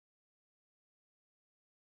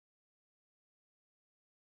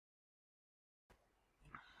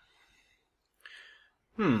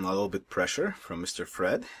A little bit pressure from Mr.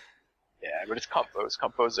 Fred. Yeah, but it's compos.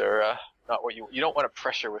 Compos are not what you don't want to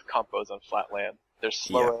pressure with compos on flat land. They're Yeah.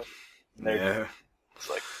 slower. And Yeah. it's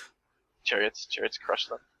like chariots. Chariots crush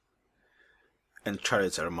them. And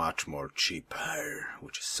chariots are much more cheaper,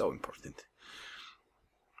 which is so important.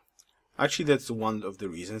 Actually, that's one of the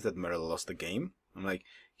reasons that Merrill lost the game. I'm like,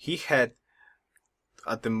 he had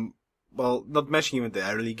at the well, not mentioning even the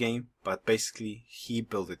early game, but basically he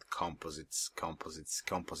built it composites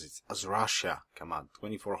as Russia. Come on,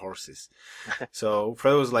 24 horses. So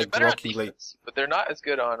Fred was They're like better on blocking late. defense, but they're not as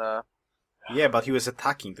good on. Yeah, but he was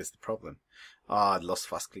attacking. That's the problem. Ah, I lost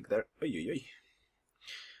fast click there. Oy, oy, oy.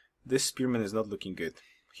 This spearman is not looking good.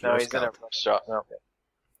 No, Hero he's in a scout. rush shot. No, okay.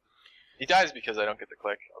 He dies because I don't get the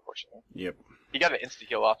click, unfortunately. Yep. He got an insta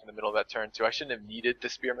heal off in the middle of that turn too. I shouldn't have needed the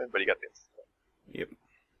spearman, but he got the insta heal. Yep.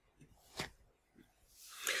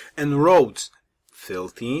 And Rhodes,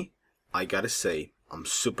 Filthy, I gotta say, I'm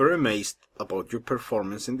super amazed about your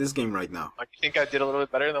performance in this game right now. You think I did a little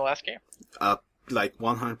bit better in the last game? Like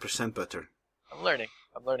 100% better. I'm learning.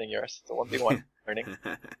 I'm learning yours. It's a 1v1 learning.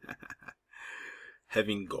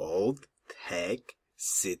 Having gold, tech,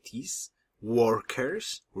 cities,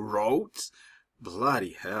 workers, roads,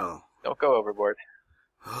 bloody hell. Don't go overboard.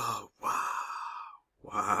 Oh, wow.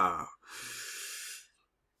 Wow.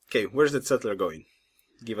 Okay, where's that settler going?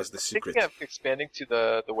 Give us the secret. Thinking of expanding to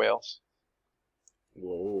the whales.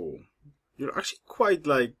 Whoa. You're actually quite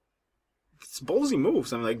like... It's ballsy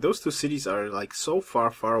moves. I mean, like, those two cities are like so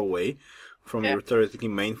far away from your theoretically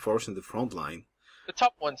main force in the front line. The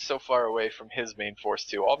top one's so far away from his main force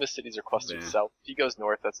too. All the cities are clustered south. If he goes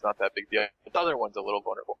north, that's not that big deal. But the other one's a little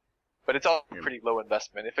vulnerable. But it's all pretty low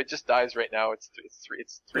investment. If it just dies right now, it's three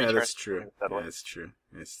Yeah, turns. that's true. Yeah, that's true.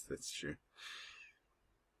 Yes, that's true.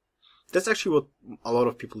 That's actually what a lot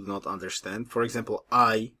of people do not understand. For example,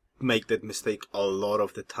 I make that mistake a lot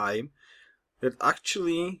of the time. That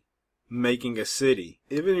actually making a city,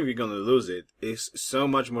 even if you're gonna lose it, is so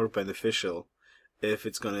much more beneficial if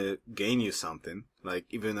it's gonna gain you something, like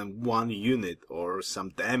even one unit or some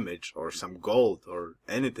damage or some gold or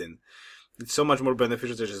anything. It's so much more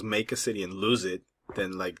beneficial to just make a city and lose it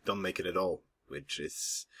than like don't make it at all, which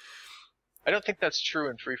is... I don't think that's true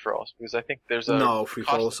in free-for-alls, because I think there's a... No,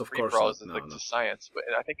 free-for-alls, of course not. Free-for-alls is like science, but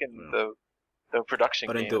I think in the production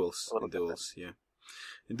game... But in duels, yeah.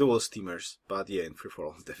 In duels, steamers, but yeah, in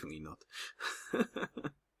free-for-alls, definitely not.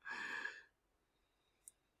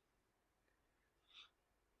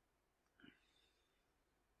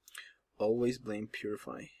 Always blame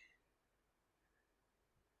Purify.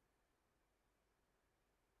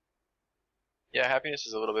 Yeah, happiness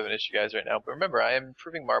is a little bit of an issue, guys, right now. But remember, I am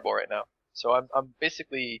improving marble right now. So I'm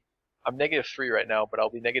basically, I'm -3 right now, but I'll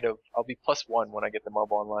be +1 when I get the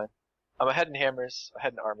marble online. I'm ahead in hammers,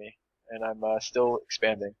 ahead in army, and I'm still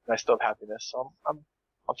expanding. And I still have happiness. So I'm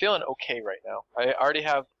feeling okay right now. I already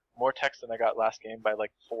have more text than I got last game by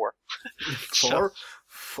like 4.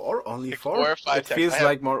 Four? Only like 4? 4 or 5 it feels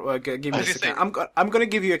like more. Give me a second. I'm gonna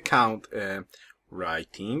give you a count.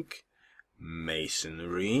 Writing,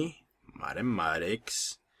 masonry,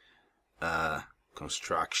 mathematics,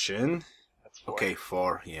 construction. That's 4. Okay,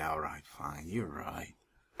 4. Yeah, alright, fine. You're right.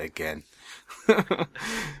 Again.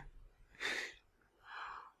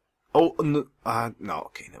 Oh, no, no,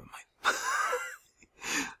 okay, never mind.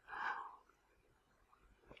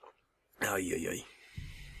 Ay.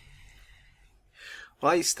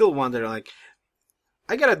 Well, I still wonder, like,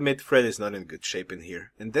 I gotta admit Fred is not in good shape in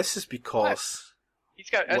here. And this is because... He's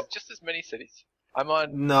got just as many cities. I'm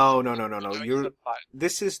on... No.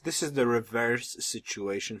 This is the reverse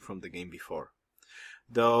situation from the game before.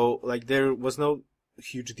 Though, like, there was no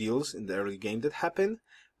huge deals in the early game that happened,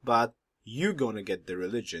 but you're gonna get the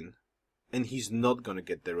religion, and he's not gonna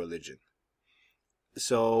get the religion.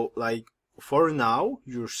 So, like, for now,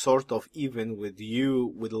 you're sort of even with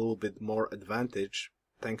you with a little bit more advantage,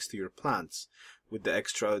 thanks to your plants, with the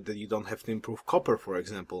extra that you don't have to improve copper, for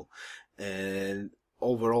example, and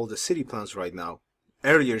overall the city plants right now,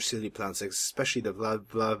 earlier city plants, especially the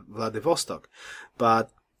Vladivostok,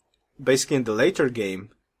 but basically in the later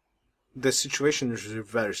game, the situation is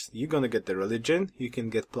reversed. You're gonna get the religion, you can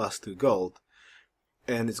get +2 gold,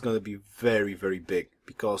 and it's gonna be very, very big,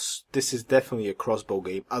 because this is definitely a crossbow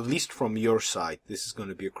game, at least from your side. This is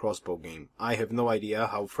gonna be a crossbow game. I have no idea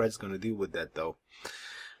how Fred's gonna deal with that, though.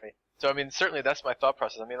 Right. So, I mean, certainly that's my thought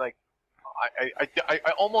process. I mean, like,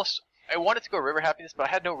 I wanted to go river happiness, but I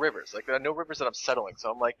had no rivers. Like, there are no rivers that I'm settling.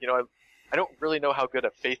 So I'm like, I don't really know how good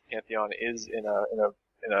a faith pantheon is in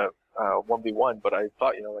a 1v1, but I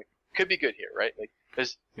thought, like, could be good here, right? Like,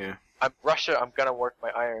 I'm Russia, I'm gonna work my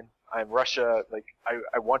iron. I'm Russia, like,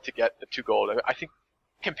 I want to get the 2 gold. I think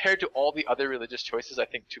compared to all the other religious choices, I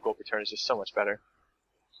think 2 gold per turn is just so much better.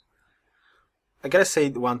 I gotta say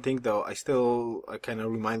one thing though, I kind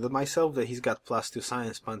of reminded myself that he's got +2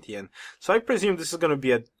 science Pantheon. So I presume this is gonna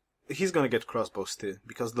be he's gonna get crossbows too,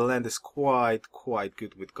 because the land is quite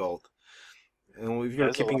good with gold. And if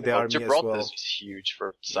you're keeping the army Gibraltar as well. is just huge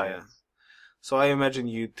for science. Yeah. So I imagine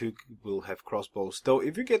you two will have crossbows. Though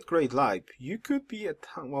if you get Great Light, you could be at,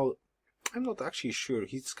 well, I'm not actually sure.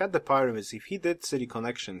 He's got the pyramids. If he did city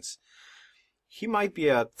connections, he might be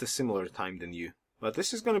at a similar time than you. But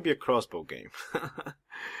this is going to be a crossbow game.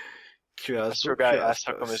 Astro Guy asked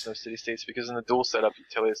how come there's no city-states, because in the dual setup you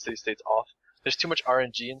tell the city-states off. There's too much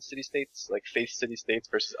RNG in city-states, like faith city-states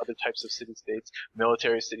versus other types of city-states,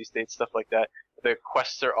 military city-states, stuff like that. The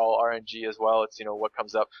quests are all RNG as well. It's, what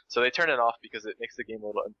comes up. So they turn it off because it makes the game a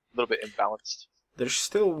little bit imbalanced. There's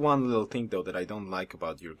still one little thing, though, that I don't like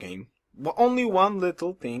about your game. Well, only one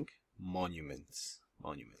little thing. Monuments.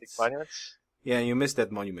 Monuments? Yeah, you missed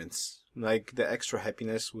that monuments. Like, the extra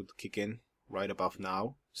happiness would kick in right above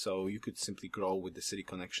now. So you could simply grow with the city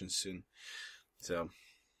connection soon. So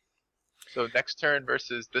next turn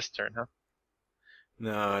versus this turn, huh?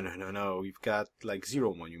 No. We've got like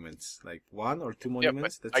 0 monuments, like 1 or 2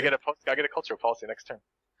 monuments. But I get a cultural policy next turn.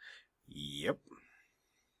 Yep.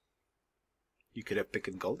 You could have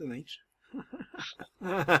picked Golden Age.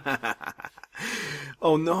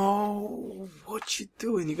 Oh no! What you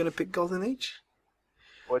doing? You gonna pick Golden Age?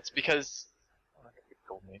 Well, it's because I'm not gonna pick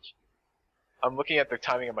Golden Age. I'm looking at the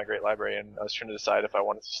timing of my Great Library, and I was trying to decide if I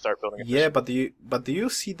wanted to start building. Yeah, but do you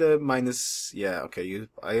see the minus? Yeah, okay.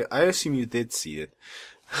 I assume you did see it.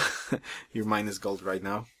 You're minus gold right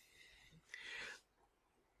now.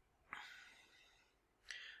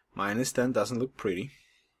 Minus 10 doesn't look pretty.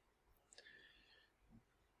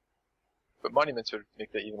 But monuments would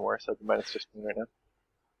make that even worse. I'd be minus 15 right now.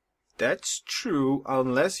 That's true,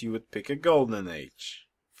 unless you would pick a Golden Age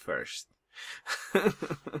first.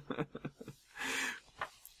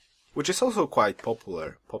 Which is also quite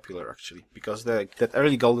popular actually, because that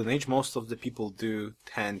early Golden Age, most of the people do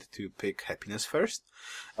tend to pick happiness first.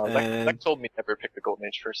 Beck told me never pick the Golden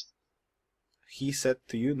Age first. He said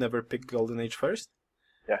to you, never pick Golden Age first?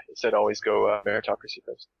 Yeah, he said always go meritocracy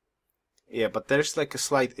first. Yeah, but there's like a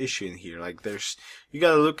slight issue in here. Like you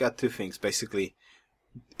gotta look at 2 things, basically.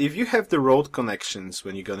 If you have the road connections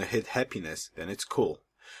when you're gonna hit happiness, then it's cool.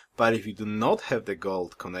 But if you do not have the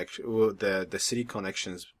gold connection, the city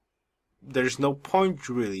connections, there's no point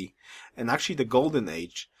really. And actually the Golden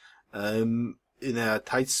Age, in a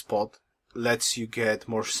tight spot, lets you get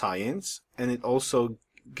more science, and it also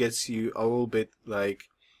gets you a little bit like,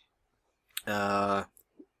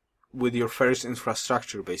 with your first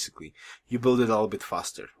infrastructure, basically. You build it a little bit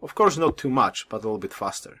faster. Of course not too much, but a little bit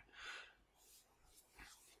faster.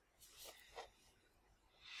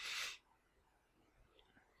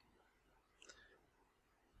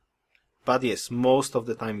 But yes, most of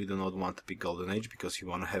the time you do not want to pick Golden Age because you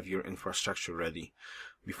want to have your infrastructure ready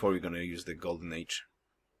before you're going to use the Golden Age.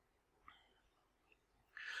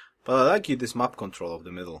 But I like this map control of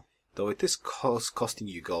the middle, though it is costing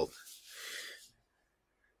you gold.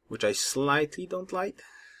 Which I slightly don't like.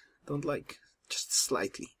 Just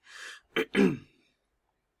slightly.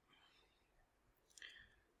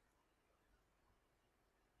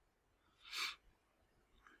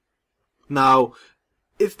 Now,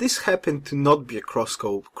 if this happened to not be a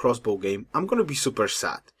crossbow game, I'm gonna be super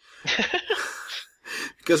sad.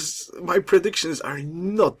 Because my predictions are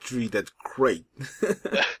not really that great.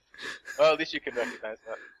 Well, at least you can recognize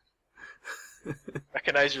that.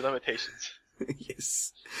 Recognize your limitations.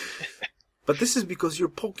 Yes. But this is because you're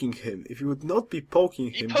poking him. If you would not be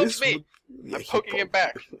poking him, this would... Yeah, I'm poking him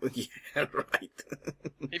back. Yeah, right.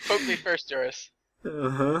 He poked me first, Joris.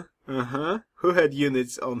 Who had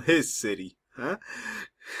units on his city? Huh?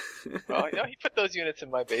 Well, he put those units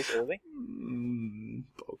in my base early.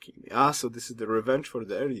 Poking me. So this is the revenge for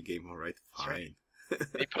the early game, alright. Fine.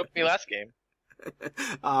 He poked me last game.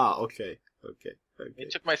 Okay. He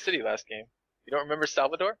took my city last game. You don't remember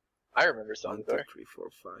Salvador? I remember Salvador. 1, 2, 3, 4,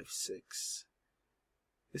 5, 6.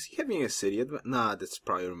 Is he having a city? Nah, that's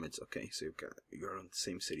pyramids. Okay, so you're on the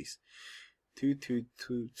same cities. 2, 2,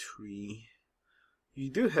 2, 3. You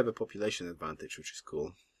do have a population advantage, which is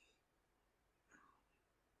cool.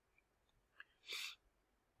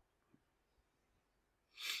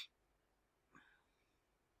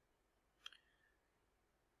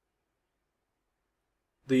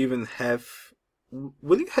 Do you even have...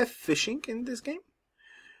 Will you have fishing in this game?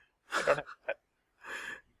 I don't have that.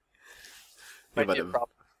 Might be a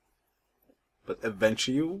problem. But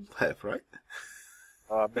eventually you'll have, right?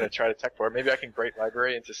 I'm going to try to tech for it. Maybe I can Great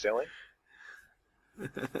Library into sailing.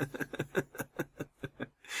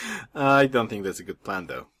 I don't think that's a good plan,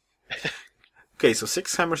 though. Okay, so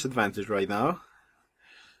 6 hammers advantage right now.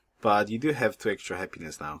 But you do have 2 extra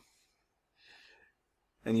happiness now.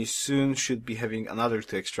 And you soon should be having another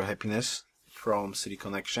 2 extra happiness from City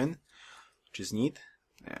Connection, which is neat.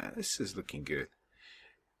 Yeah, this is looking good.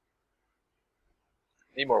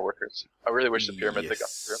 Need more workers. I really wish the pyramids had gone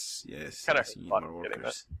through. Yes, Kind of you need fun more getting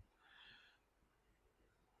workers.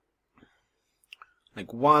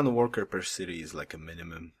 Like 1 worker per city is like a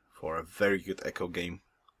minimum for a very good echo game.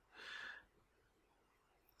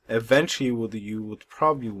 Eventually you would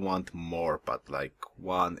probably want more, but like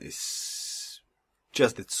 1 is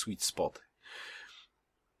just that sweet spot.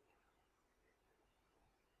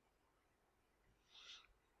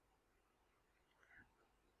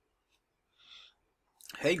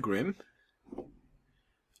 Hey Grim.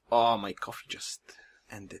 Oh, my coffee just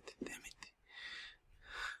ended, damn it.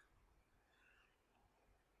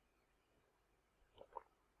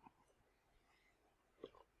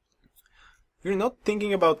 You're not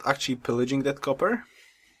thinking about actually pillaging that copper?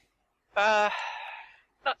 Not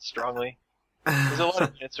strongly. There's a lot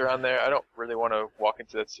of units around there. I don't really want to walk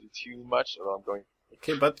into that city too much, although I'm going.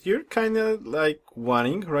 Okay, but you're kind of like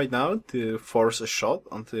wanting right now to force a shot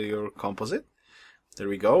onto your composite. There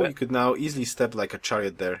we go. You could now easily step like a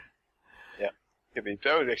chariot there. Yeah, could be.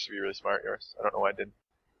 That would actually be really smart, yours. I don't know why I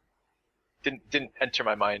didn't enter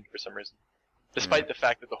my mind for some reason. Despite the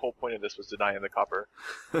fact that the whole point of this was denying the copper.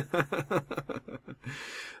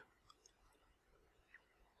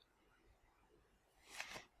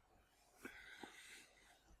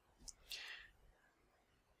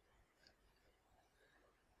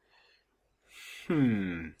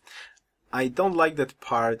 I don't like that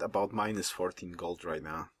part about minus 14 gold right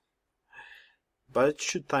now. But it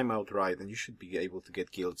should time out right, and you should be able to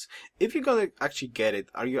get guilds. If you're gonna actually get it,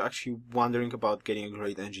 are you actually wondering about getting a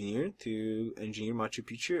great engineer to engineer Machu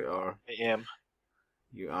Picchu, or? I am.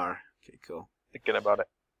 You are. Okay, cool. Thinking about it.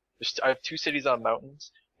 I have 2 cities on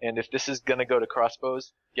mountains, and if this is gonna go to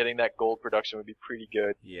crossbows, getting that gold production would be pretty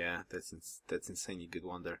good. Yeah, that's insanely good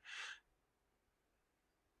wonder.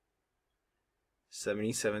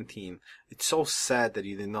 17. It's so sad that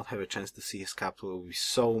you did not have a chance to see his capital. It would be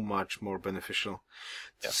so much more beneficial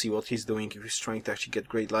to see what he's doing if he's trying to actually get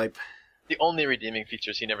Great Lipe. The only redeeming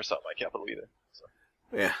feature is he never saw my capital either. So.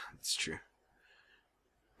 Yeah, that's true.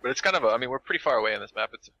 But it's kind of we're pretty far away on this map.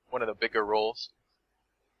 It's one of the bigger rolls.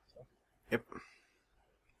 So. Yep.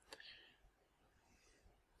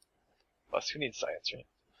 Plus, who needs science, right?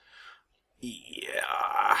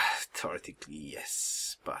 Yeah, theoretically,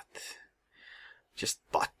 yes, but...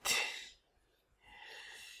 but.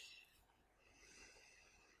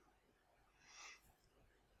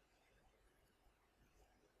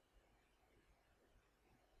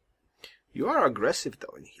 You are aggressive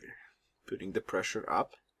though in here, putting the pressure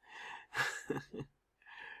up.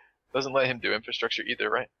 Doesn't let him do infrastructure either,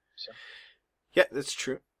 right? So. Yeah, that's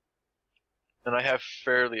true. And I have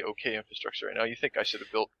fairly okay infrastructure right now. You think I should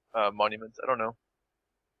have built monuments? I don't know.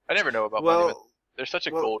 I never know about monuments. There's such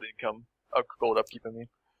a gold income. Gold upkeep, I mean.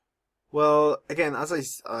 Well, again, as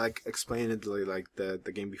I explained it like the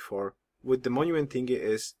game before, with the monument thingy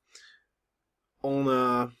is on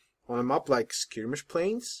a map like Skirmish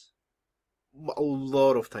Plains, a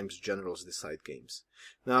lot of times generals decide games.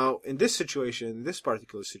 Now, in this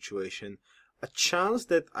particular situation, a chance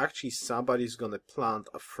that actually somebody's gonna plant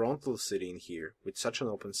a frontal city in here with such an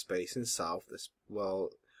open space in south as well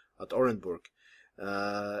at Orenburg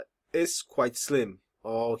is quite slim.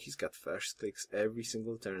 Oh, he's got first clicks every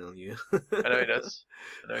single turn on you. I know he does.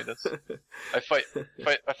 I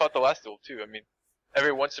fought the last duel too. I mean,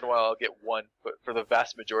 every once in a while I'll get one, but for the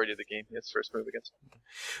vast majority of the game, he has first move against me.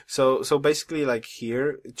 So basically, like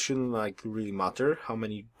here, it shouldn't like really matter how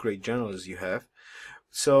many great generals you have.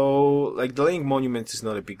 So, like, delaying monuments is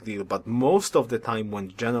not a big deal, but most of the time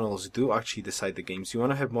when generals do actually decide the games, you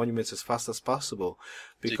want to have monuments as fast as possible,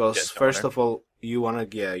 because so first of all, you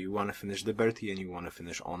want to finish Liberty and you want to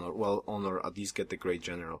finish Honor. Well, Honor, at least get the great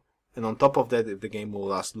general. And on top of that, if the game will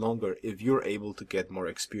last longer, if you're able to get more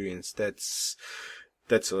experience, that's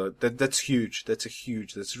huge.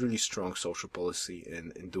 That's really strong social policy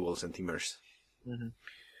in duels and teamers. Mm-hmm.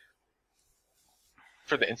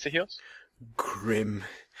 For the insta-heals? Grim.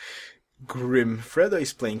 Fredo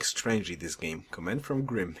is playing strangely this game. Comment from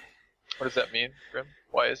Grim. What does that mean, Grim?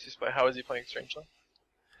 How is he playing strangely?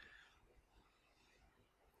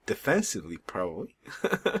 Defensively, probably.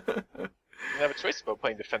 You have a choice about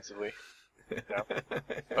playing defensively. No.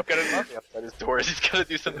 I've got an army outside his doors. He's got to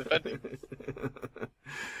do some defending.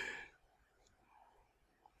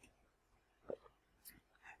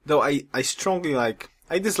 Though I strongly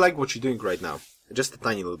I dislike what you're doing right now. Just a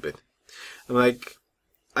tiny little bit. I'm like,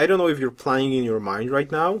 I don't know if you're planning in your mind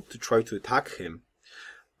right now to try to attack him,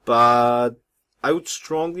 but I would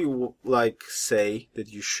strongly say that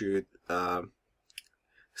you should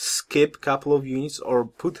skip a couple of units or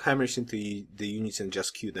put hammers into the units and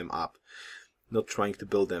just queue them up, not trying to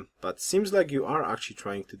build them. But seems like you are actually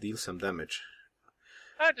trying to deal some damage.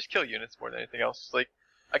 I just kill units more than anything else. Like,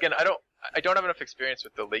 again, I don't have enough experience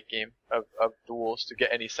with the late game of duels to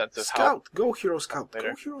get any sense of Scout, go Hero Scout,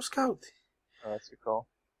 go Hero Scout. Oh, that's a good call.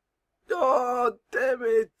 Oh, damn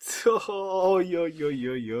it! Oh, yo. Yeah,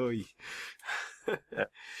 pretty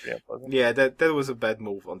unpleasant. Yeah, that was a bad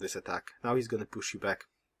move on this attack. Now he's gonna push you back.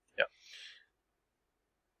 Yeah.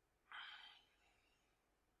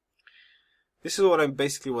 This is what I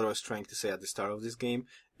was trying to say at the start of this game.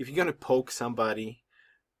 If you're gonna poke somebody,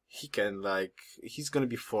 he's gonna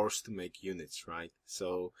be forced to make units, right?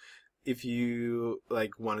 So, if you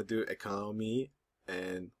want to do economy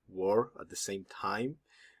and war at the same time,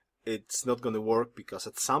 it's not gonna work because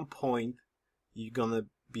at some point you're gonna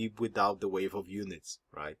be without the wave of units,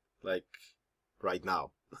 right? Like right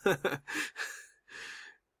now.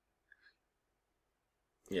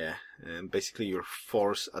 Yeah, and basically your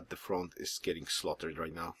force at the front is getting slaughtered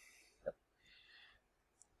right now.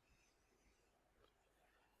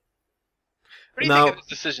 What do you think of this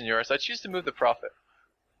decision, Yoris? I choose to move the Prophet.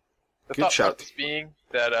 The Good shot. process being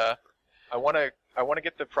that I want to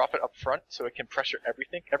get the Prophet up front so it can pressure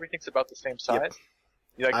everything. Everything's about the same size. Yep.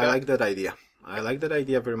 You like I that? like that idea. I like that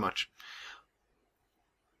idea very much.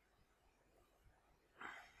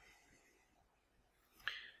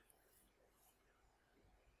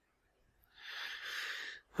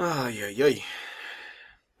 Ay.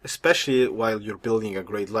 Especially while you're building a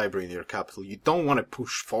great library in your capital. You don't want to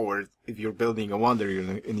push forward if you're building a wonder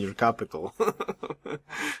in your capital.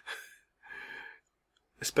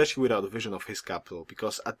 Especially without a vision of his capital.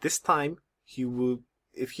 Because at this time,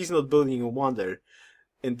 if he's not building a wonder,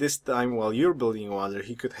 in this time while you're building a wonder,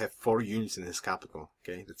 he could have 4 units in his capital.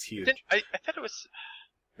 Okay, that's huge. I thought it was...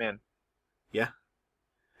 Man. Yeah?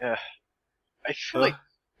 Yeah. I feel like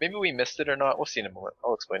maybe we missed it or not. We'll see in a moment.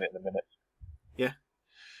 I'll explain it in a minute. Yeah?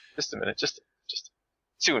 Just a minute. Just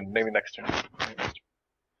soon. Maybe next turn.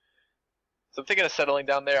 So I'm thinking of settling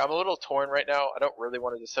down there. I'm a little torn right now. I don't really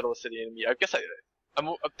want to just settle a city enemy. I guess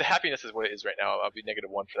the happiness is what it is right now. I'll be -1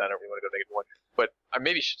 for that. I don't really want to go -1. But I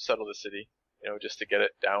maybe should settle the city, just to get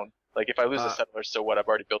it down. Like, if I lose the settler, so what? I've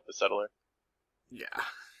already built the settler. Yeah.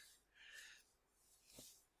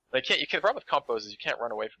 Like, the problem with compos is you can't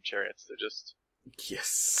run away from chariots. They're just...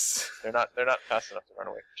 Yes. They're not fast enough to run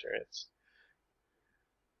away from chariots.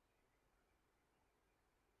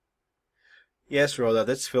 Yes, Rhoda,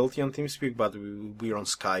 that's Filthy on TeamSpeak, but we're on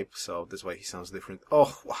Skype, so that's why he sounds different.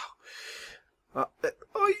 Oh, wow.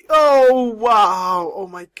 Oh, wow. Oh,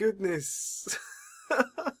 my goodness.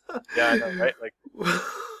 Yeah, I know, right? Like,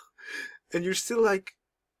 and you're still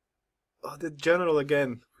the general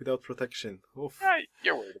again, without protection. Oof. Yeah,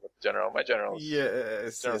 you're worried about the general. My generals.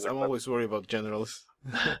 Yes, I'm always worried about generals.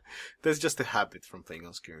 That's just a habit from playing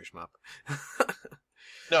on skirmish map.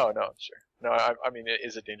 No, sure. No, I mean, it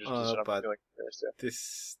is a dangerous position. I'm but feeling embarrassed, yeah.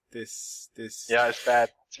 This. Yeah, it's bad.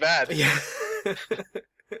 It's bad. Yeah.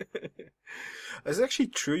 It's actually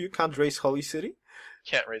true. You can't raise Holy City.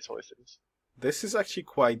 Can't raise holy cities. This is actually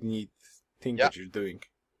quite neat thing that you're doing.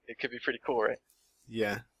 It could be pretty cool, right?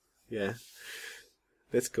 Yeah.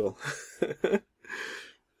 That's cool.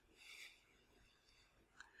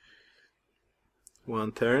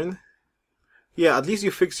 One turn. Yeah, at least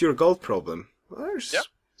you fixed your gold problem. Yeah.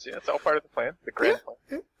 See, that's all part of the plan. The grand plan.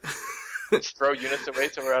 Yeah. Just throw units away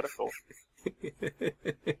till we're out of gold.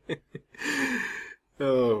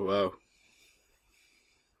 Oh, wow.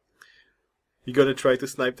 You gonna try to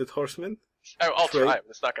snipe that horseman? I'll try, but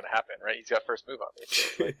it's not gonna happen, right? He's got first move on me.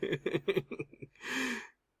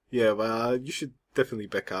 Yeah, well, you should definitely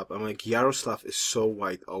back up. I'm like, Yaroslav is so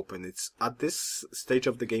wide open. It's at this stage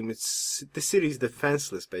of the game, the city is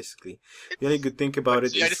defenseless, basically. The only good thing about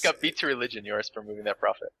it is... I just got beat to religion, yours, for moving that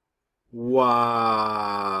prophet. Wow.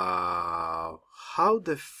 How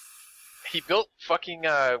the He built fucking,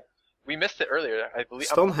 we missed it earlier, I believe.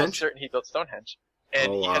 Stonehenge? I'm certain he built Stonehenge.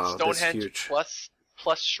 And he had Stonehenge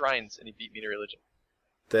plus shrines, and he beat me to religion.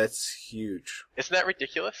 That's huge. Isn't that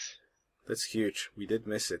ridiculous? That's huge. We did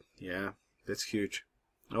miss it. Yeah, that's huge.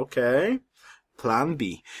 Okay. Plan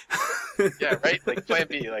B. Yeah, right? Like, plan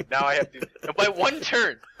B. Like, now I have to... By one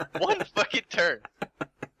turn! One fucking turn!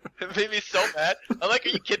 It made me so mad. I'm like, are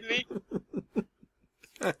you kidding me?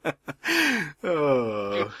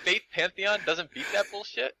 Oh. Dude, Faith Pantheon doesn't beat that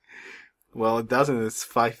bullshit? Well, it doesn't. It's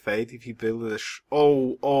 5-8 if you build a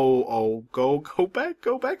go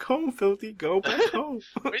back home, Filthy. Go back home.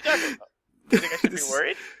 What are you talking about? You think I should be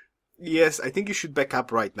worried? Yes, I think you should back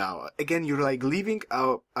up right now. Again, you're like leaving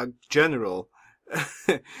a general.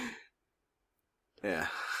 Yeah.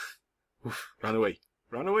 Oof, run away.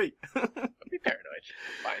 Run away. Don't be paranoid.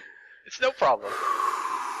 Fine. It's no problem.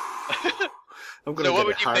 I'm gonna So what get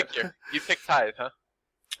would a you heart. pick here? You pick Tithe, huh?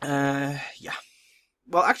 Yeah.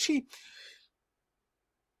 Well, actually,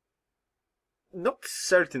 not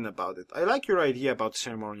certain about it. I like your idea about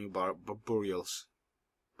ceremonial burials,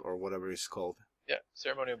 or whatever it's called. Yeah,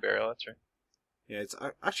 ceremonial burial, that's right. Yeah, it's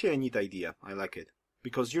actually a neat idea. I like it.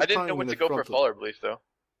 Because you're I didn't know planning when on to the go for frontal. faller belief, though.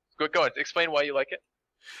 Go on, explain why you like it.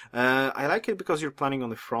 I like it because you're planning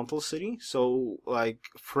on the frontal city. So, like,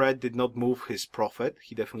 Fred did not move his prophet.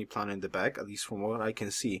 He definitely planned in the back, at least from what I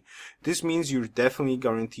can see. This means you're definitely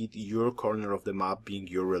guaranteed your corner of the map being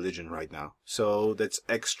your religion right now. So that's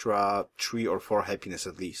extra 3 or 4 happiness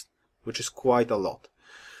at least, which is quite a lot.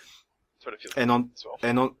 That's what it feels And like on as well.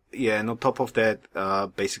 and on top of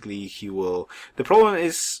that, basically he will. The problem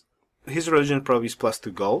is his religion probably is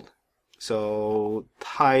 +2 gold. So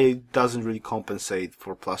Thai doesn't really compensate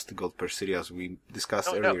for +2 gold per city as we discussed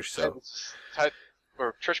earlier. So Tithe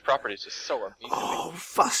or church property is just so amazing. oh,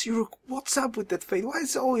 Fuss, what's up with that fate? Why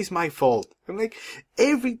is it always my fault? I'm like,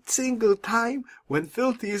 every single time when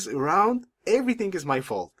Filthy is around, everything is my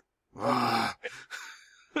fault.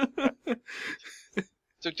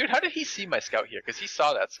 So, dude, how did he see my scout here? Because he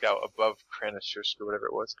saw that scout above Kranich or whatever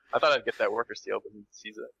it was. I thought I'd get that worker steal, but he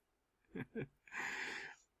sees it.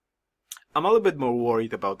 I'm a little bit more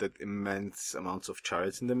worried about that immense amounts of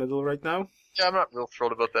chariots in the middle right now. Yeah, I'm not real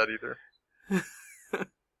thrilled about that either.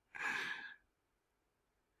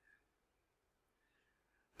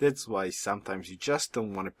 That's why sometimes you just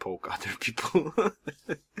don't want to poke other people.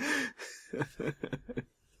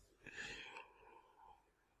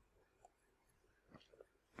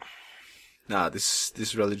 Nah,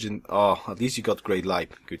 this religion. Oh, at least you got great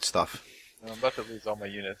light. Good stuff. I'm about to lose all my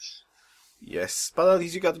units. Yes, but at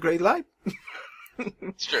least you got great light.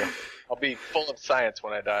 It's true. I'll be full of science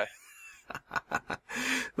when I die.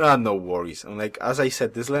 Nah, no worries. And like as I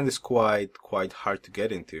said, this land is quite hard to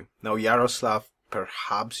get into. Now Yaroslav,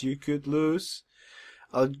 perhaps you could lose,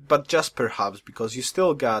 but just perhaps because you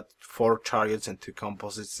still got 4 chariots and 2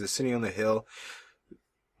 composites. They're sitting on the hill.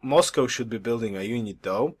 Moscow should be building a unit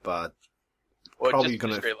though, but Well, probably just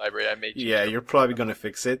gonna. Great Library, I made. Yeah, you're probably gonna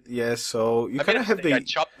fix it. Yeah, so you kind of have the. I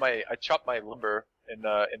chopped my lumber in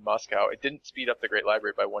Moscow. It didn't speed up the Great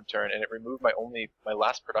Library by 1 turn, and it removed my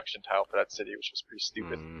last production tile for that city, which was pretty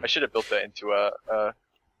stupid. I should have built that into a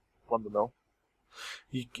lumber mill.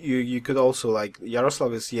 You could also like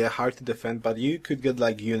Yaroslav is hard to defend, but you could get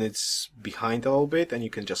like units behind a little bit, and you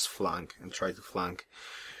can just flank and try to flank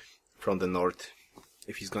from the north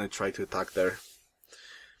if he's gonna try to attack there.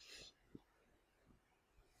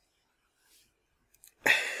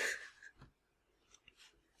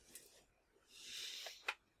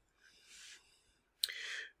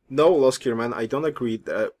 No, Loskier man, I don't agree.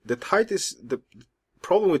 The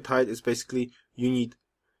problem with Tide is basically you need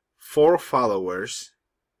 4 followers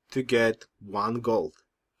to get 1 gold.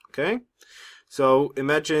 Okay? So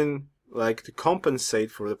imagine like to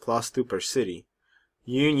compensate for the +2 per city,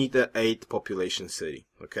 you need an 8 population city.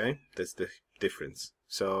 Okay? That's the difference.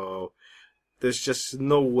 So there's just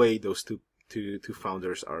no way those two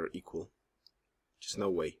founders are equal. Just no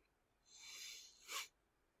way.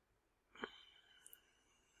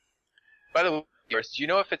 By the way, do you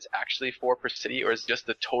know if it's actually 4 per city, or is it just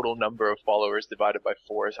the total number of followers divided by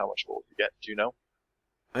 4 is how much gold you get? Do you know?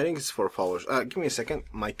 I think it's 4 followers. Give me a second.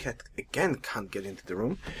 My cat again can't get into the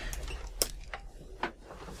room.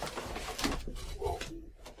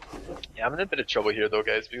 Yeah, I'm in a bit of trouble here though,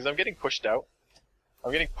 guys, because I'm getting pushed out.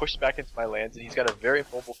 I'm getting pushed back into my lands, and he's got a very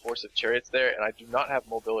mobile force of chariots there, and I do not have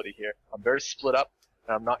mobility here. I'm very split up,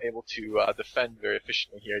 and I'm not able to defend very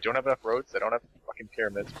efficiently here. I don't have enough roads. I don't have fucking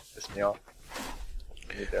pyramids. Piss me off.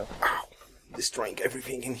 Ow. Destroying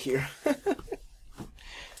everything in here.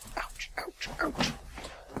 Ouch, ouch, ouch.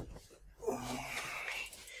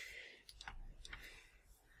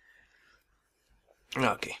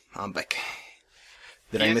 Okay, I'm back.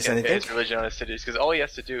 Did I miss anything? His religion on his cities, because all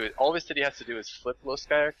his city has to do is flip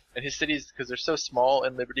Loskar, and his cities, because they're so small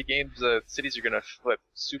in Liberty games, the cities are gonna flip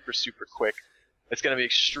super quick. It's gonna be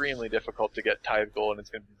extremely difficult to get tithe gold, and it's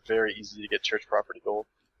gonna be very easy to get church property gold.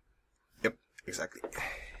 Yep, exactly.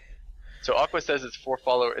 So Aqua says it's 4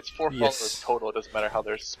 followers total. It doesn't matter how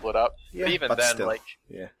they're split up. Yeah, but even but then, still, like,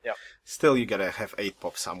 yeah, still you gotta have 8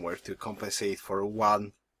 pop somewhere to compensate for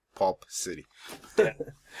 1 pop city. Yeah,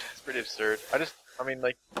 it's pretty absurd. I mean,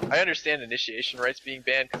 like, I understand initiation rights being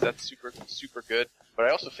banned because that's super, super good, but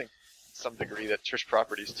I also think to some degree that church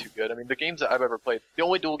property is too good. I mean, the games that I've ever played, the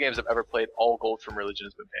only dual games I've ever played, all gold from religion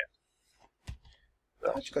has been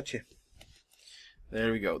banned. So. Gotcha.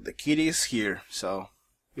 There we go. The kitty is here, so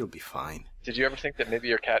you'll be fine. Did you ever think that maybe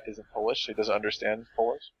your cat isn't Polish, so he doesn't understand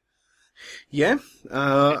Polish? Yeah,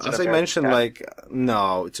 as I mentioned, cat? like,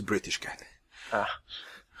 no, it's a British cat. Ah.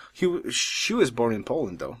 She was born in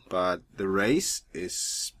Poland though, but the race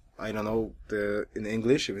is, I don't know in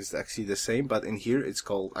English if it's actually the same, but in here it's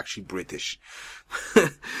called actually British.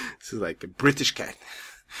 This is like a British cat.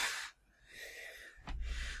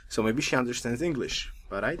 So maybe she understands English,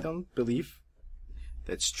 but I don't believe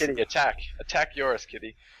that's true. Kitty, attack. Attack yours,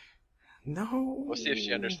 Kitty. No. We'll see if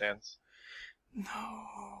she understands.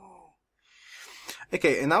 No.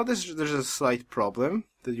 Okay, and now there's a slight problem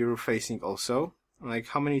that you're facing also. Like,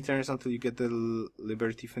 how many turns until you get the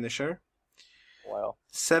Liberty finisher? Wow.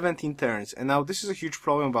 17 turns. And now this is a huge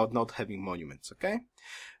problem about not having monuments, okay?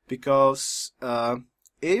 Because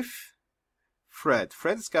if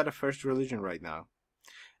Fred's got a first religion right now,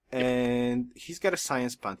 and he's got a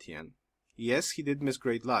science pantheon. Yes, he did miss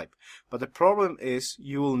Great Life, but the problem is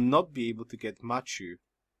you will not be able to get Machu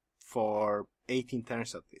for 18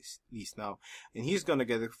 turns at least now. And he's gonna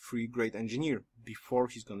get a free Great Engineer before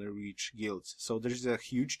he's gonna reach guilds. So there's a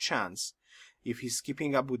huge chance, if he's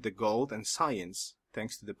keeping up with the gold and science,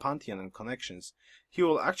 thanks to the Pantheon and connections, he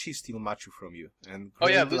will actually steal Machu from you. And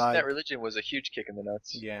losing that religion was a huge kick in the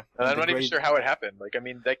nuts. Yeah. And I'm not even sure how it happened. Like, I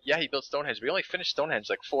mean, he built Stonehenge. We only finished Stonehenge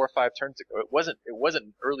like 4 or 5 turns ago. It wasn't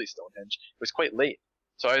early Stonehenge. It was quite late.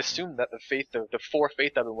 So I assumed that the 4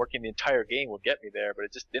 faith I've been working the entire game would get me there, but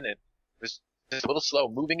it just didn't. It was just a little slow.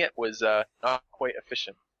 Moving it was not quite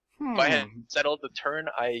efficient. If I had settled the turn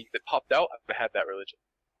that popped out, I would have had that religion.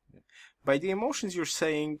 By the emotions you're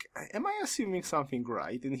saying, am I assuming something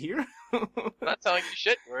right in here? I'm not telling you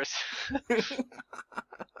shit, Boris.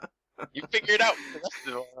 You figure it out for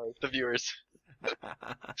the rest of the viewers.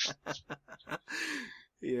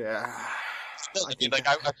 Yeah.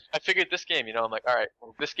 I figured this game, I'm like, alright,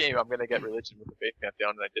 well, this game I'm gonna get religion with the Faith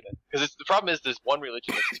Pantheon, and I didn't. Because the problem is there's one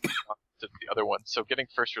religion that's to the other one, so getting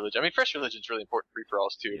first religion, first religion's really important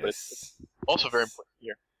free-for-alls too, but it's also very important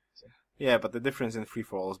here. So. Yeah, but the difference in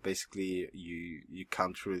free-for-all is basically you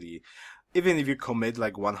can't really, even if you commit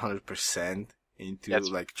like 100%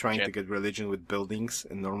 into trying to get religion with buildings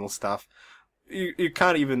and normal stuff, you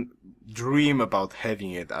can't even dream about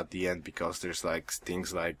having it at the end because there's like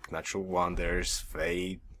things like natural wonders,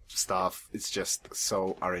 fate stuff. It's just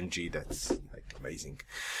so RNG that's like amazing.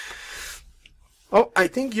 Oh, I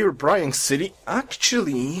think your Brian City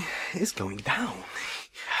actually is going down.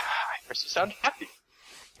 You sound happy.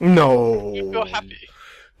 No. You feel happy.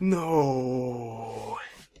 No.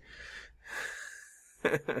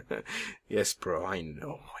 Yes, bro, I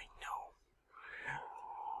know.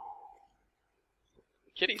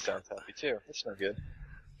 Kitty sounds happy too. That's no good.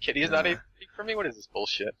 Kitty is not a speak for me? What is this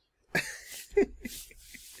bullshit?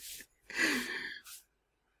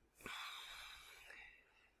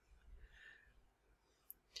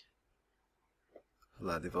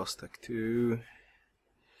 Vladivostok too.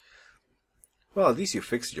 Well, at least you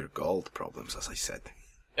fixed your gold problems, as I said.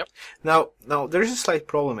 Yep. Now there's a slight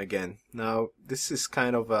problem again. Now, this is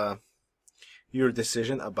kind of your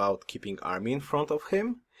decision about keeping army in front of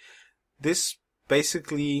him. This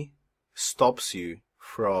basically stops you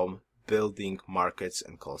from building markets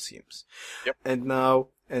and colosseums. Yep. And now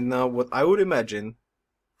what I would imagine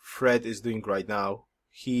Fred is doing right now,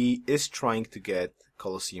 he is trying to get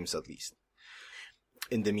colosseums at least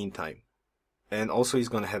in the meantime. And also he's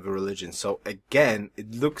going to have a religion. So again,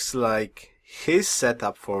 it looks like his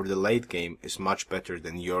setup for the late game is much better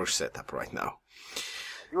than your setup right now.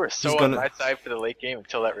 You were so on my side for the late game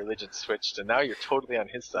until that religion switched, and now you're totally on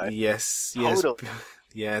his side. Yes.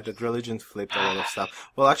 Yeah, that religion flipped a lot of stuff.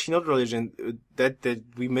 Well, actually, not religion. That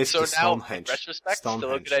we missed the Stonehenge. So now, in retrospect,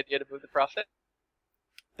 still a good idea to move the prophet?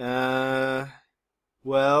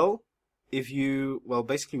 Well,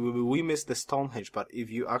 basically, we missed the Stonehenge, but if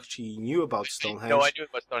you actually knew about Stonehenge... No, I knew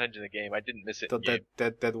about Stonehenge in the game. I didn't miss it in the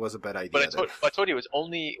game. That was a bad idea. But I told you, it was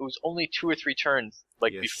only 2 or 3 turns,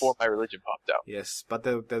 before my religion popped out. Yes, but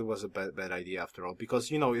that was a bad idea after all. Because,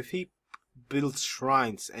 if he builds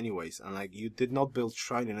shrines anyways, and, you did not build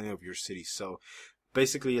shrine in any of your cities, so...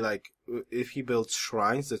 Basically, if he builds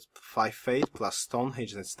shrines, that's 5 fate, plus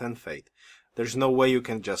Stonehenge, that's 10 fate. There's no way you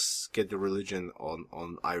can just get the religion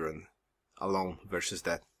on iron alone versus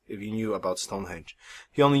that, if you knew about Stonehenge.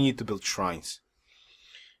 You only need to build shrines.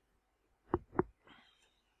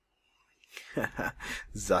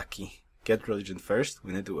 Zaki. Get religion first,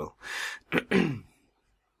 win a duel.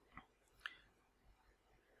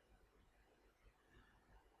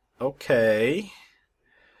 Okay.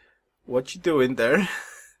 What you doing there?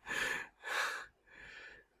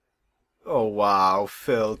 Oh wow,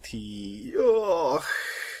 Filthy. Oh.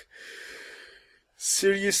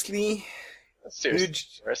 Seriously?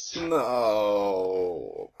 Seriously.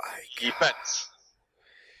 No. Defense.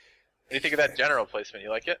 What do you think of that general placement?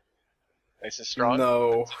 You like it? Nice and strong?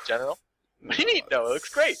 No. General? What do you mean no? It looks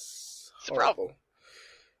great. It's a problem.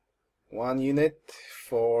 1 unit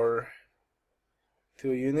for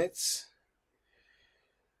 2 units.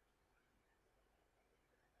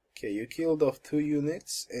 Okay, you killed off 2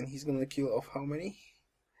 units, and he's gonna kill off how many?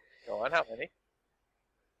 Go on, how many?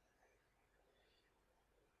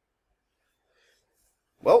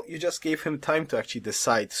 Well, you just gave him time to actually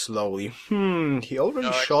decide slowly. He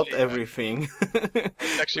already shot everything.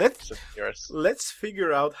 Let's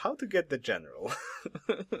figure out how to get the general.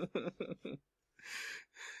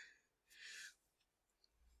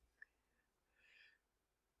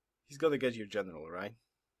 He's gonna get your general, right?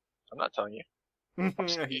 I'm not telling you.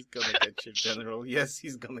 He's gonna get your general. Yes,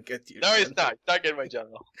 he's gonna get you. No, he's not. He's not getting my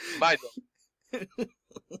general. My general.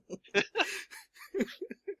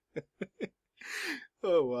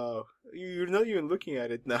 Oh wow! You're not even looking at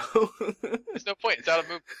it now. There's no point. It's out of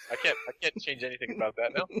movement. I can't change anything about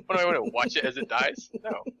that now. What do I want to watch it as it dies?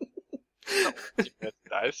 No. I'm not watching it as it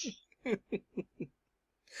dies.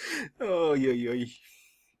 Oh yeah.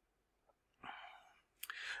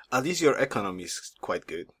 At least your economy is quite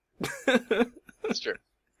good. That's true.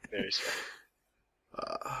 Very strong.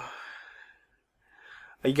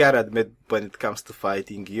 I gotta admit, when it comes to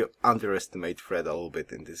fighting, you underestimate Fred a little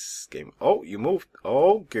bit in this game. Oh, you moved.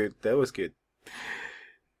 Oh, good. That was good.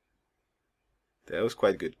 That was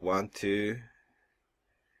quite good. 1, 2.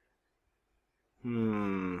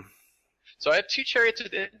 So I have 2 chariots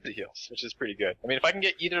with insta-heals, which is pretty good. I mean, if I can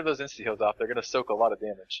get either of those insta-heals off, they're going to soak a lot of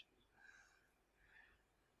damage.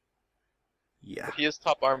 Yeah. But he is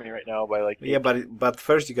top army right now by like... Yeah, but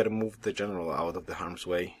first you gotta move the general out of the harm's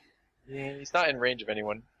way. Yeah, he's not in range of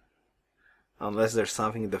anyone. Unless there's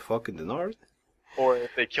something in the fog in the north. Or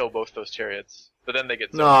if they kill both those chariots. But then they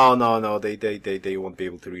get... No, they won't be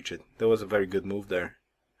able to reach it. That was a very good move there.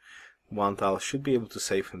 One tile should be able to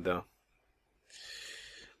save him though.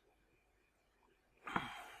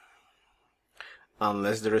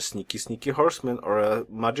 Unless there is sneaky horseman or a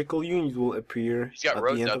magical unit will appear at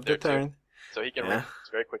the end of the turn. Too. So he can run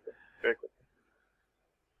very quickly. Very quickly.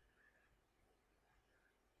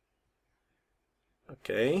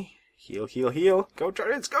 Okay. Heal. Go,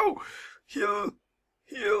 chariots, go! Heal.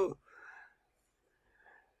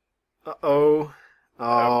 Uh-oh.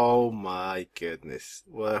 Oh my goodness.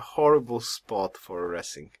 What a horrible spot for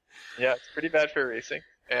racing. Yeah, it's pretty bad for racing.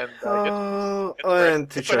 And and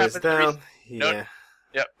 2 chariots down. Yeah.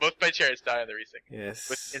 Yeah, both my chariots die on the racing. Yes.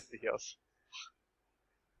 With insta-heals.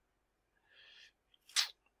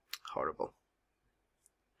 Horrible.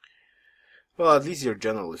 Well, at least your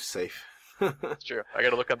general is safe. That's true. I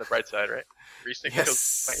gotta look on the bright side, right? Racing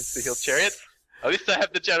kills my insta-heal chariot. At least I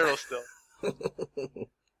have the general still.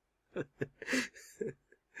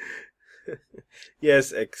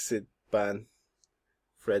 Yes, exit ban.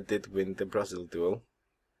 Fred did win the Brazil duel.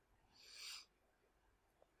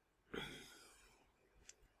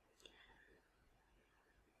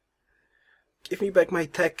 Give me back my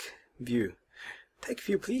tech view. Tech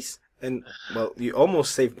view, please. And, well, you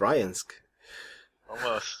almost saved Bryansk.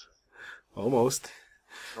 Almost.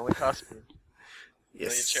 It only cost me.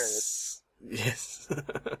 Yes. Yes.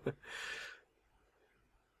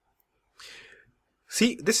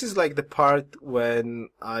 See, this is like the part when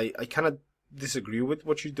I kind of disagree with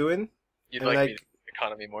what you're doing. You'd like me to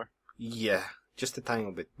economy more? Yeah, just a tiny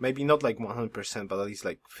bit. Maybe not like 100%, but at least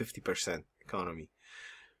like 50% economy.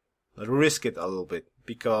 I'll risk it a little bit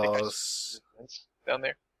because... Down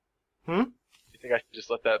there? You think I should just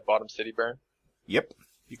let that bottom city burn? Yep.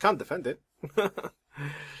 You can't defend it.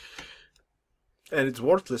 And it's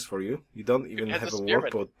worthless for you. You don't even have a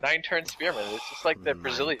warboat. 9-turn spearman. It's just like the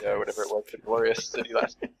Brasilia or whatever it was, the glorious city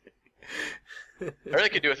last week. I really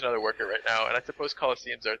could do with another worker right now, and I suppose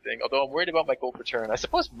Colosseums are a thing, although I'm worried about my gold return. I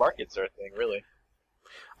suppose markets are a thing, really.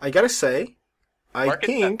 I gotta say, I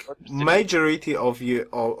think majority of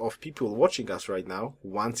people watching us right now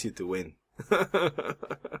wants you to win.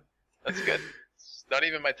 That's good. It's not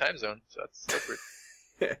even my time zone, so that's super.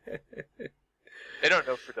 They don't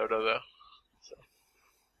know Fredodo though. So.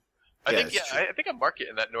 I think a market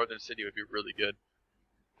in that northern city would be really good.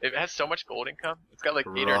 It has so much gold income. It's got like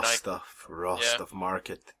 8 or 9. Raw stuff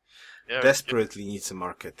market. Yeah, desperately needs a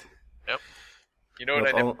market. Yep. You know what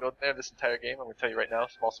I never built there this entire game? I'm going to tell you right now,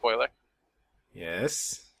 small spoiler.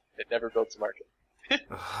 Yes. It never builds a market.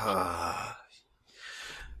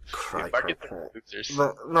 Cry.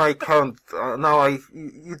 No, I can't. Now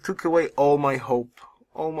you took away all my hope.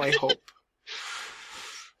 All my hope.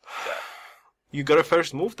 You got a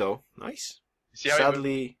first move though. Nice. You see how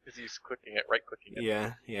sadly, because he's clicking it, right clicking it.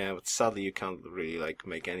 Yeah, but sadly you can't really like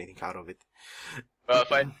make anything out of it. Well,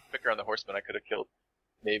 if I had quicker on the horseman, I could have killed.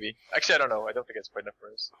 Maybe. Actually, I don't know. I don't think it's quite enough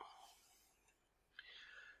for us.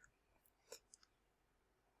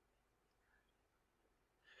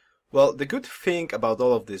 Well, the good thing about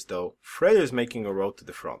all of this, though, Fredo is making a road to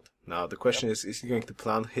the front. Now, the question is he going to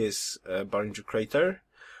plant his Barringer crater,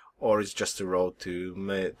 or is just a road to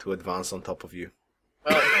advance on top of you?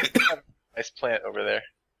 Well, nice plant over there.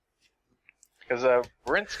 Because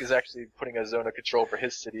Brinsk is actually putting a zone of control for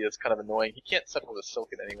his city that's kind of annoying. He can't settle the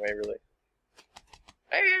Silken anyway, really.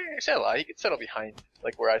 He can settle behind,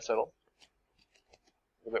 like where I settle.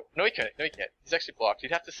 No, he can't. No, he can't. He's actually blocked.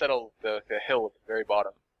 He'd have to settle the hill at the very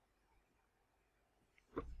bottom.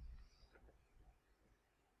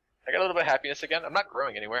 I got a little bit of happiness again. I'm not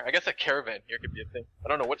growing anywhere. I guess a caravan here could be a thing. I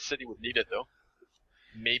don't know what city would need it, though.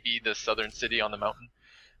 Maybe the southern city on the mountain.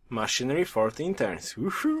 Machinery 14 turns.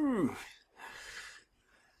 Woohoo!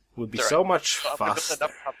 Would be so much faster. I'll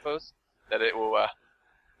build enough combos that it will,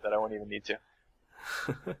 that I won't even need to.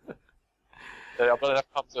 I'll build enough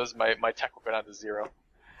combos, my tech will go down to 0.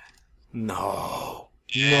 No.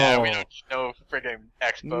 Yeah, no. We don't need no friggin'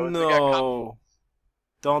 expos. No.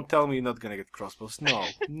 Don't tell me you're not gonna get crossbows. No.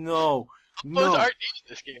 No. Expos aren't needed in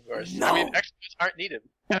this game, Boris. No. I mean, expos aren't needed.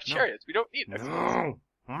 We have chariots. We don't need expos.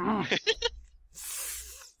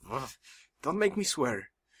 No. Don't make me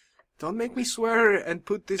swear. Don't make me swear and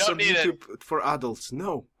put this on YouTube for adults.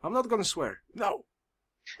 No. I'm not gonna swear. No.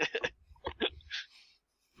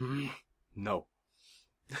 No.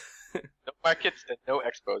 No markets and no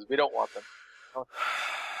expos. We don't want them.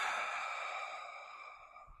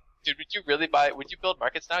 Dude, would you build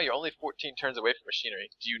markets now? You're only 14 turns away from machinery.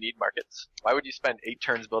 Do you need markets? Why would you spend 8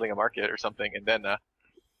 turns building a market or something and then,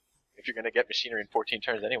 if you're gonna get machinery in 14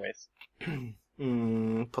 turns anyways?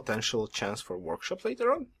 Potential chance for workshops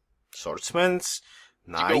later on? Swordsmans,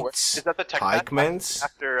 knights, is that the tech pikemans.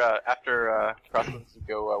 After crossbows, you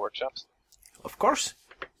go workshops? Of course.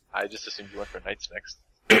 I just assumed you went for knights next.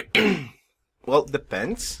 Well,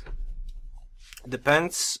 depends.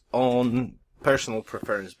 Depends on personal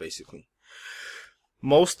preference, basically.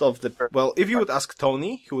 Most of the... Well, if you would ask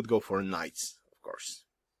Tony, he would go for knights, of course.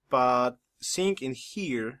 But seeing in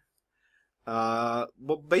here...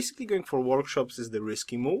 well, basically going for workshops is the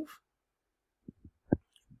risky move.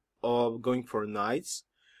 Or going for knights,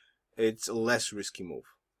 it's a less risky move.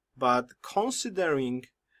 But considering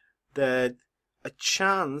that a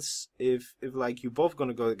chance, if like you both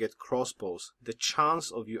gonna go get crossbows, the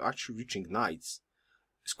chance of you actually reaching knights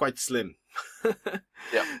is quite slim.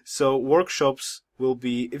 Yeah. So workshops will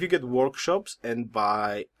be, if you get workshops and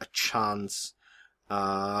by a chance,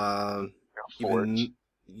 even,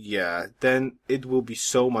 yeah, then it will be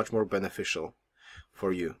so much more beneficial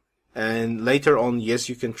for you. And later on, yes,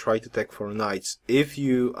 you can try to tech for knights. If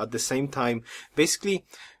you, at the same time, basically,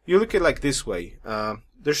 you look at it like this way.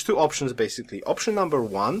 There's 2 options, basically. Option number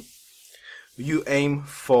 1, you aim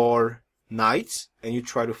for knights, and you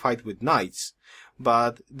try to fight with knights.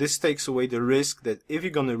 But this takes away the risk that if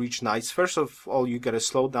you're gonna reach knights, first of all, you gotta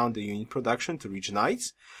slow down the unit production to reach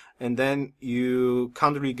knights, and then you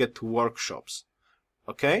can't really get to workshops.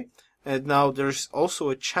 Okay? And now there's also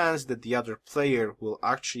a chance that the other player will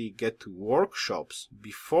actually get to workshops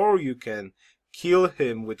before you can kill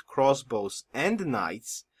him with crossbows and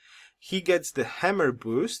knights. He gets the hammer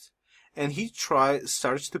boost, and he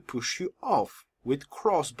starts to push you off with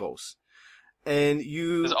crossbows. And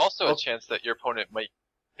you... There's also a chance that your opponent might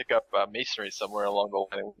pick up masonry somewhere along the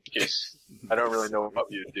line, in which case I don't really know what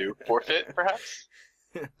you do. Forfeit, perhaps?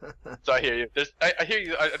 So I hear you. I hear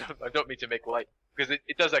you. I don't mean to make light, because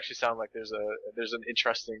it does actually sound like there's an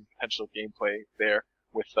interesting potential gameplay there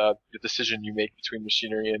with the decision you make between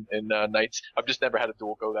machinery and knights. I've just never had a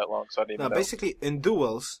duel go that long, so I didn't even know. Basically, in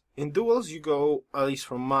duels you go, at least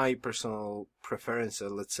from my personal preference,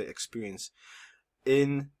 let's say experience,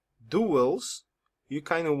 in duels you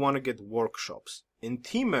kind of want to get workshops. In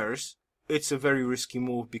teamers, it's a very risky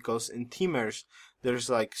move, because in teamers there's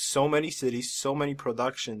like so many cities, so many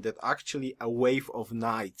production, that actually a wave of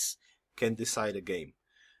knights can decide a game.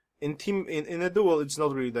 in a duel, it's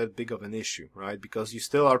not really that big of an issue, right? Because you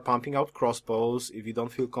still are pumping out crossbows. If you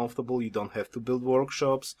don't feel comfortable, you don't have to build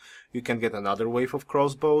workshops. You can get another wave of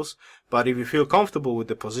crossbows. But if you feel comfortable with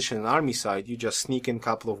the position and army side, you just sneak in a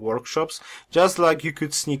couple of workshops, just like you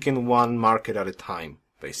could sneak in one market at a time,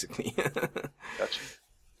 basically. Gotcha.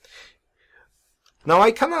 Now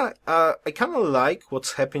I kinda like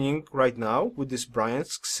what's happening right now with this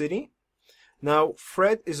Bryansk city. Now,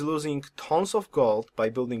 Fred is losing tons of gold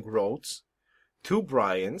by building roads to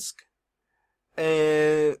Bryansk,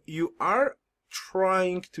 and you are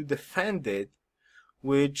trying to defend it,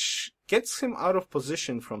 which gets him out of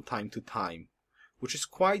position from time to time, which is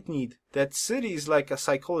quite neat. That city is like a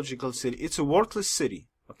psychological city. It's a worthless city,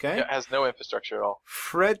 okay? Yeah, it has no infrastructure at all.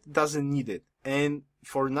 Fred doesn't need it, and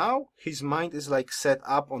for now, his mind is like set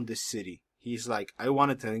up on this city. He's like, I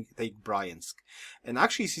wanted to take Bryansk. And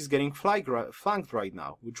actually, he's getting flanked right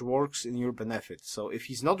now, which works in your benefit. So if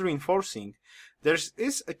he's not reinforcing, there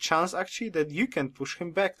is a chance actually that you can push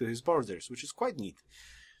him back to his borders, which is quite neat.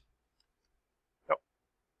 Yep.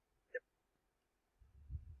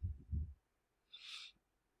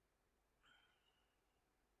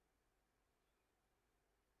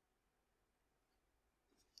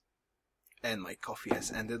 And my coffee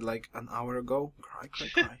has ended like an hour ago. Cry, cry,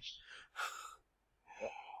 cry.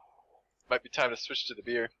 Might be time to switch to the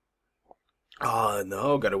beer.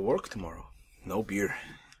 No, gotta work tomorrow. No beer.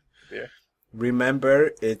 Beer?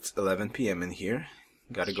 Remember, it's 11 p.m. in here.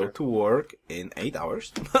 Gotta go to work in 8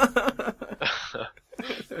 hours.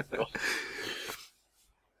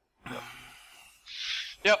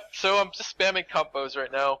 Yep, so I'm just spamming combos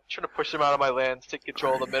right now, trying to push them out of my lands, take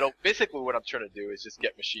control of the middle. Basically what I'm trying to do is just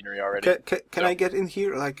get machinery already. Can I get in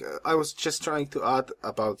here? Like, I was just trying to add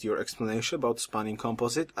about your explanation about spamming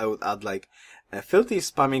composite. I would add, like, Filthy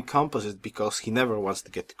is spamming composite because he never wants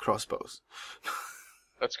to get to crossbows.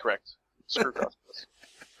 That's correct. Screw crossbows.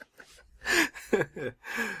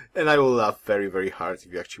 And I will laugh very, very hard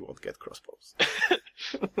if you actually won't get crossbows.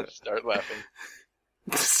 Start laughing.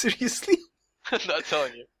 Seriously? I'm not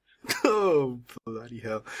telling you. Oh, bloody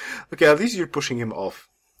hell. Okay, at least you're pushing him off.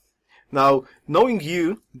 Now, knowing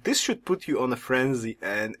you, this should put you on a frenzy,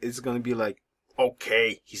 and it's gonna be like,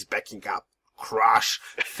 okay, he's backing up. Crush,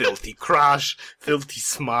 filthy crush, filthy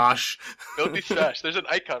smash. Filthy smash. There's an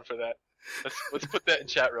icon for that. Let's put that in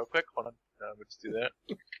chat real quick. Hold on. We'll just do that.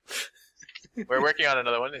 We're working on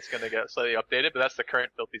another one. It's gonna get slightly updated, but that's the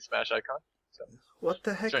current filthy smash icon. So. What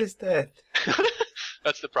the heck is that?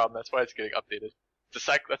 That's the problem. That's why it's getting updated. It's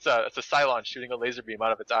a Cylon shooting a laser beam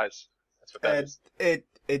out of its eyes. That's what that is.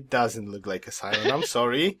 It doesn't look like a Cylon. I'm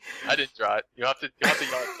sorry. I didn't draw it. You have to yell at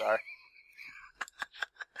Czar.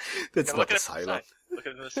 That's not a Cylon. Look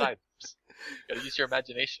at it on the side. Just gotta use your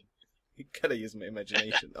imagination. You gotta use my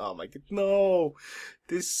imagination. Oh my god, no!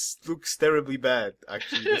 This looks terribly bad.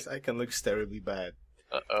 Actually, this icon looks terribly bad.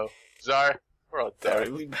 Uh-oh. Czar, we're all dead.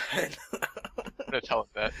 Terribly bad. I'm gonna tell him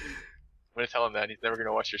that. I'm gonna tell him that. He's never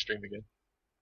gonna watch your stream again.